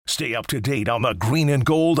Stay up to date on the Green and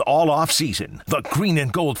Gold all off season. The Green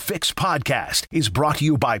and Gold Fix podcast is brought to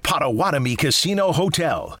you by Potawatomi Casino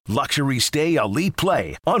Hotel. Luxury stay, elite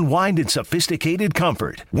play, unwind in sophisticated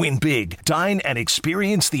comfort. Win big, dine, and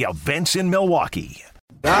experience the events in Milwaukee.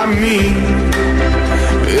 I mean,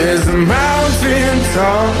 there's a mountain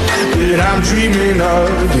top that I'm dreaming of.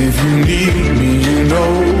 If you need me, you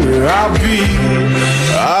know where I'll be.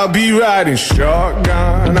 I'll be riding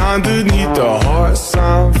shotgun underneath the hot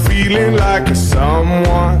sun, feeling like a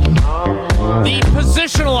someone. The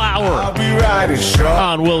positional hour I'll be riding shotgun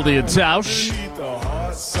on Wilde Tausch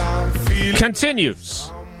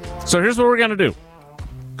continues. So here's what we're going to do.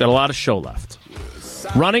 Got a lot of show left.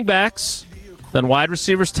 Running backs, then wide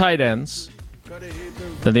receivers, tight ends,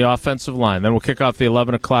 then the offensive line. Then we'll kick off the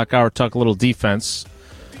 11 o'clock hour, talk a little defense.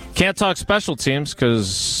 Can't talk special teams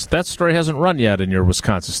because that story hasn't run yet in your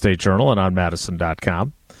Wisconsin State Journal and on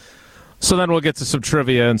Madison.com. So then we'll get to some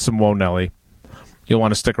trivia and some Whoa Nelly. You'll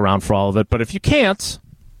want to stick around for all of it. But if you can't,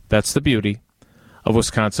 that's the beauty of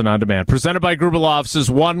Wisconsin On Demand. Presented by Gruber Law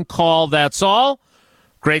Offices, one call, that's all.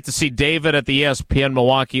 Great to see David at the ESPN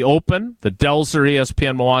Milwaukee Open, the Delzer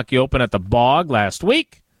ESPN Milwaukee Open at the Bog last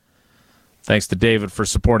week. Thanks to David for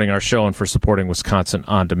supporting our show and for supporting Wisconsin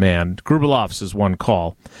On Demand. Gruber Law Offices, one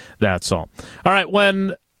call, that's all. All right,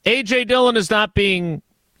 when A.J. Dillon is not being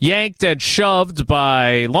yanked and shoved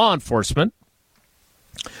by law enforcement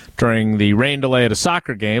during the rain delay at a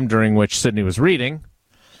soccer game during which Sydney was reading,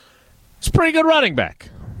 he's a pretty good running back.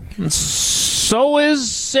 And so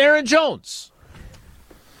is Aaron Jones.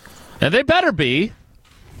 And they better be,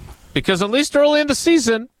 because at least early in the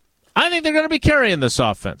season, I think they're going to be carrying this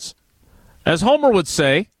offense. As Homer would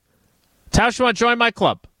say, Tausch, you want to join my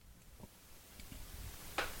club?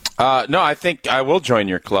 No, I think I will join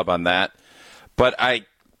your club on that. But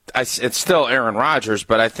it's still Aaron Rodgers,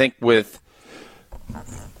 but I think with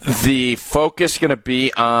the focus going to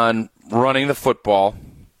be on running the football,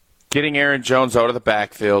 getting Aaron Jones out of the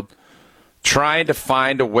backfield, trying to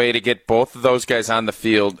find a way to get both of those guys on the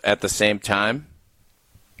field at the same time.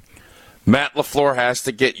 Matt LaFleur has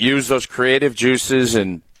to use those creative juices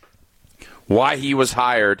and why he was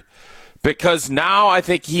hired, because now I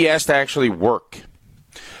think he has to actually work.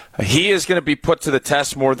 He is going to be put to the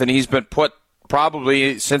test more than he's been put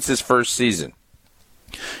probably since his first season.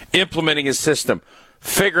 Implementing his system,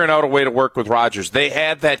 figuring out a way to work with Rodgers. They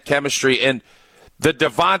had that chemistry, and the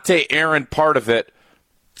Devontae Aaron part of it,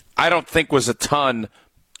 I don't think was a ton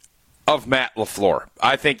of Matt LaFleur.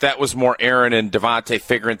 I think that was more Aaron and Devontae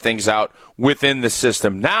figuring things out within the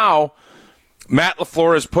system. Now, Matt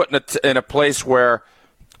LaFleur is put in a place where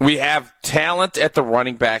we have talent at the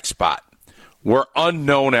running back spot. We're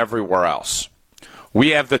unknown everywhere else. We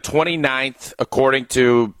have the 29th, according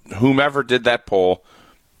to whomever did that poll.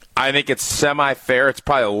 I think it's semi-fair. It's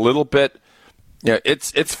probably a little bit,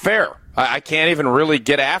 it's fair. I can't even really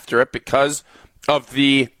get after it because of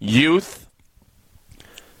the youth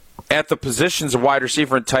at the positions of wide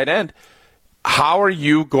receiver and tight end. How are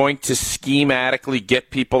you going to schematically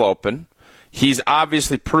get people open? He's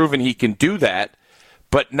obviously proven he can do that.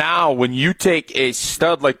 But now when you take a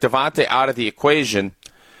stud like Devontae out of the equation,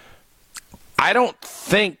 I don't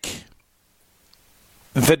think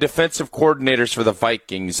the defensive coordinators for the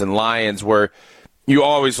Vikings and Lions, where you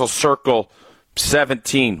always will circle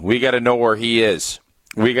 17, we got to know where he is.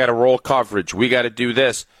 We got to roll coverage. We got to do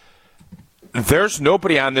this. There's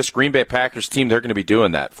nobody on this Green Bay Packers team they're going to be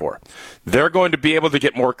doing that for. They're going to be able to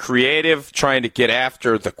get more creative trying to get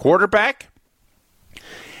after the quarterback.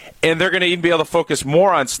 And they're going to even be able to focus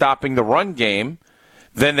more on stopping the run game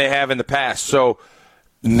than they have in the past. So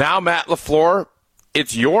now, Matt LaFleur,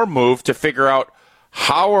 it's your move to figure out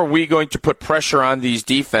how are we going to put pressure on these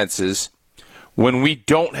defenses when we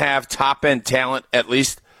don't have top-end talent, at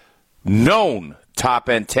least known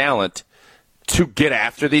top-end talent, to get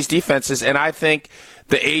after these defenses. And I think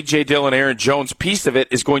the A.J. Dillon, Aaron Jones piece of it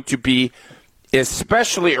is going to be,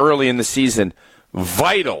 especially early in the season,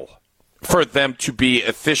 vital for them to be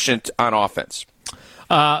efficient on offense.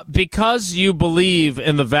 Because you believe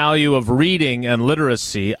in the value of reading and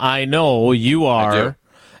literacy, I know you are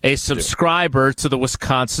a subscriber to the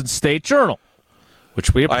Wisconsin State Journal,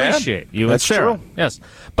 which we appreciate. You That's and Sarah. true. Yes.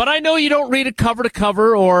 But I know you don't read it cover to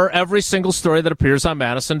cover or every single story that appears on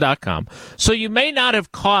Madison.com. So you may not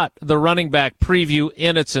have caught the running back preview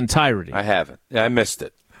in its entirety. I haven't. I missed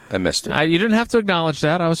it. You didn't have to acknowledge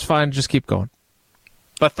that. I was fine. Just keep going.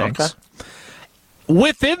 But thanks. Okay.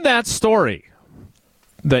 Within that story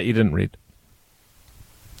that you didn't read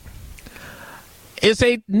is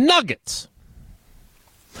a nugget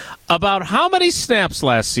about how many snaps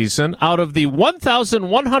last season out of the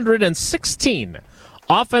 1,116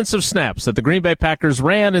 offensive snaps that the Green Bay Packers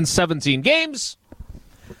ran in 17 games,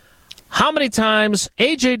 how many times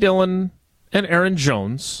A.J. Dillon and Aaron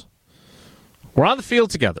Jones were on the field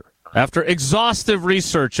together after exhaustive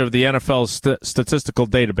research of the NFL statistical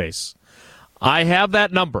database. I have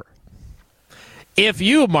that number. If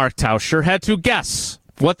you, Mark Tauscher, had to guess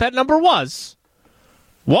what that number was,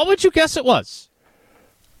 what would you guess it was?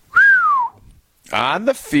 On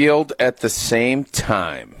the field at the same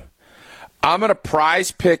time. I'm going to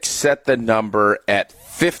Prize Pick set the number at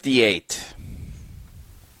 58.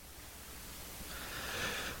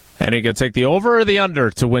 And you can take the over or the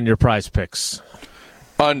under to win your Prize Picks?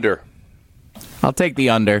 Under. I'll take the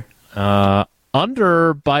under.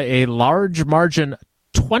 Under by a large margin,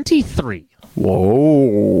 23.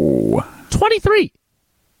 Whoa. 23.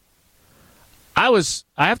 I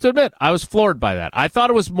have to admit, I was floored by that. I thought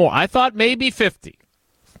it was more. I thought maybe 50.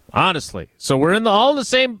 Honestly. So we're all in the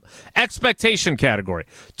same expectation category.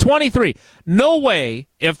 23. No way,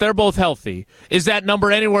 if they're both healthy, is that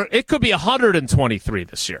number anywhere. It could be 123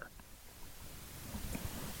 this year.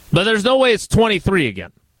 But there's no way it's 23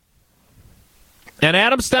 again. And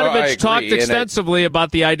Adam Stenavich talked extensively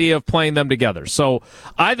about the idea of playing them together. So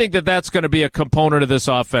I think that's going to be a component of this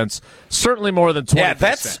offense, certainly more than 20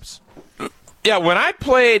 snaps. Yeah, when I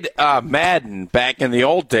played Madden back in the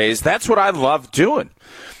old days, that's what I loved doing.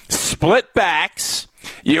 Split backs.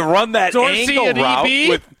 You run that Dorsey angle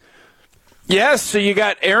route. Yes, so you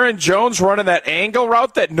got Aaron Jones running that angle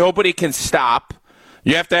route that nobody can stop.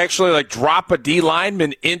 You have to actually drop a D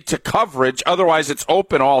lineman into coverage, otherwise it's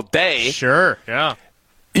open all day. Sure, yeah.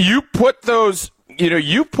 You put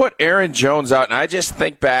you put Aaron Jones out, and I just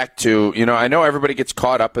think back to, I know everybody gets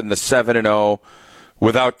caught up in the 7-0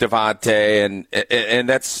 without Devontae, and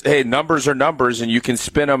that's, hey, numbers are numbers, and you can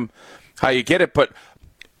spin them how you get it, but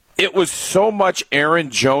it was so much Aaron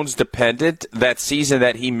Jones dependent that season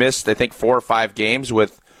that he missed, I think, 4 or 5 games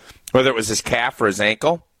with whether it was his calf or his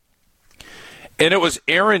ankle. And it was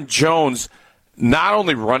Aaron Jones not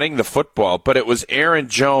only running the football, but it was Aaron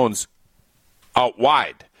Jones out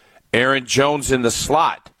wide, Aaron Jones in the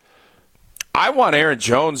slot. I want Aaron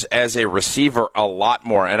Jones as a receiver a lot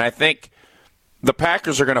more, and I think the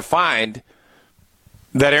Packers are going to find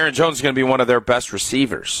that Aaron Jones is going to be one of their best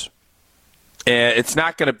receivers. And it's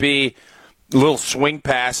not going to be little swing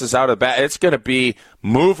passes out of the bat. It's going to be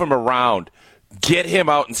move him around, get him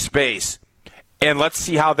out in space, and let's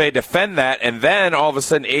see how they defend that. And then all of a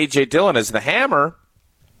sudden, A.J. Dillon is the hammer.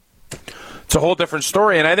 It's a whole different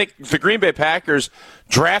story. And I think the Green Bay Packers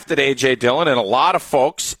drafted A.J. Dillon, and a lot of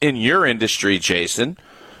folks in your industry, Jason,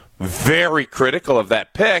 very critical of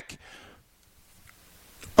that pick,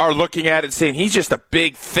 are looking at it and saying he's just a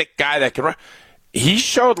big, thick guy that can run. He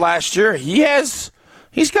showed last year he's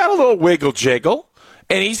got a little wiggle jiggle,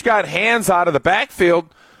 and he's got hands out of the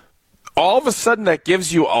backfield. All of a sudden, that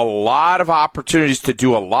gives you a lot of opportunities to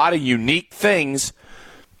do a lot of unique things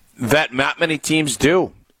that not many teams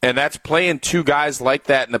do. And that's playing two guys like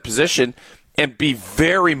that in the position and be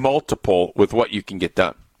very multiple with what you can get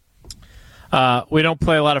done. We don't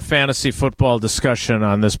play a lot of fantasy football discussion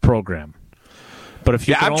on this program. But if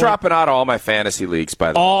you I'm dropping out all my fantasy leagues,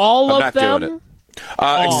 by the way. All I'm of not them? doing it.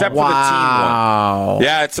 Except for the team one.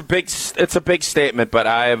 Yeah, it's a big statement, but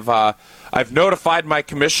I've notified my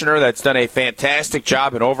commissioner that's done a fantastic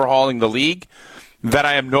job in overhauling the league that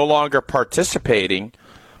I am no longer participating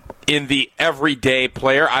in the everyday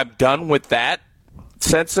player. I'm done with that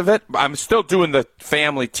sense of it. I'm still doing the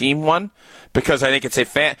family team one because I think it's a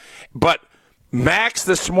fan. But Max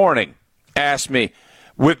this morning asked me,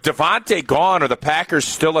 with Devontae gone, are the Packers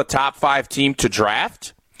still a top 5 team to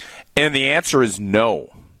draft? And the answer is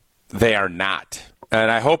no, they are not. And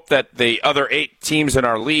I hope that the other 8 teams in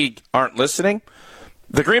our league aren't listening.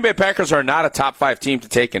 The Green Bay Packers are not a top 5 team to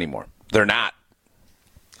take anymore. They're not.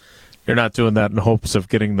 You're not doing that in hopes of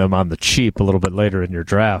getting them on the cheap a little bit later in your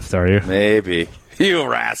draft, are you? Maybe. You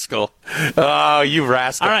rascal. Oh, you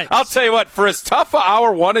rascal. All right. I'll tell you what, for as tough an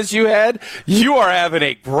hour 1 as you had, you are having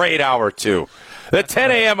a great hour 2. The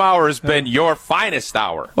 10 a.m. hour has been your finest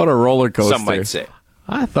hour. What a roller coaster. Some might say.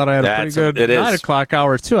 I thought I had a pretty good 9 o'clock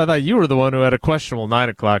hour, too. I thought you were the one who had a questionable 9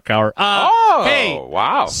 o'clock hour. Hey,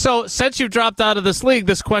 wow. So since you've dropped out of this league,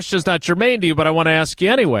 this question is not germane to you, but I want to ask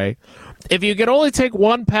you anyway. If you could only take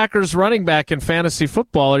one Packers running back in fantasy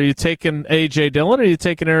football, are you taking A.J. Dillon or are you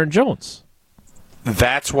taking Aaron Jones?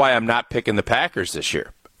 That's why I'm not picking the Packers this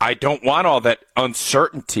year. I don't want all that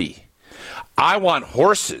uncertainty. I want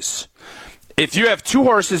horses. If you have 2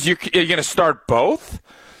 horses, you're going to start both?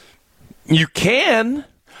 You can,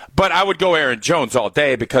 but I would go Aaron Jones all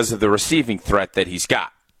day because of the receiving threat that he's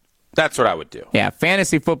got. That's what I would do. Yeah,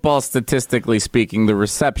 fantasy football, statistically speaking, the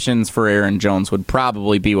receptions for Aaron Jones would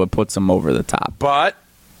probably be what puts him over the top. But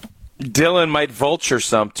Dillon might vulture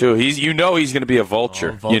some, too. He's going to be a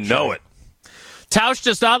vulture. Vulture. You know it. Tausch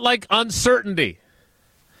does not like uncertainty.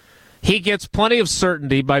 He gets plenty of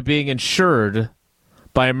certainty by being insured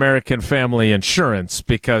by American Family Insurance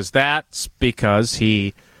because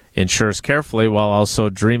he insures carefully while also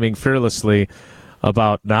dreaming fearlessly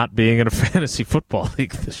about not being in a fantasy football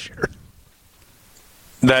league this year.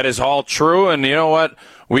 That is all true, and you know what?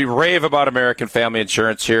 We rave about American Family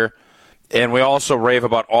Insurance here, and we also rave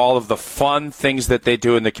about all of the fun things that they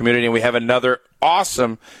do in the community, and we have another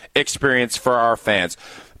awesome experience for our fans.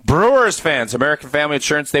 Brewers fans, American Family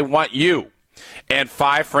Insurance, they want you and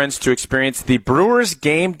 5 friends to experience the Brewers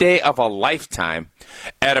game day of a lifetime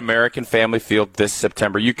at American Family Field this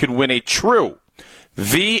September. You can win a true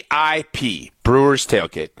VIP Brewers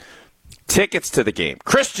tailgate, tickets to the game,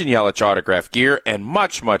 Christian Yelich autograph gear, and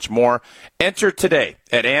much, much more. Enter today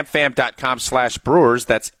at amfam.com/brewers.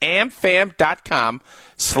 That's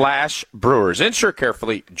amfam.com/brewers. Insure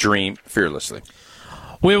carefully, dream fearlessly.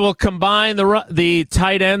 We will combine the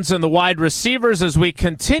tight ends and the wide receivers as we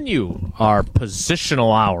continue our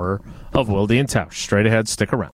positional hour of Wilde Tausch. Straight ahead, stick around.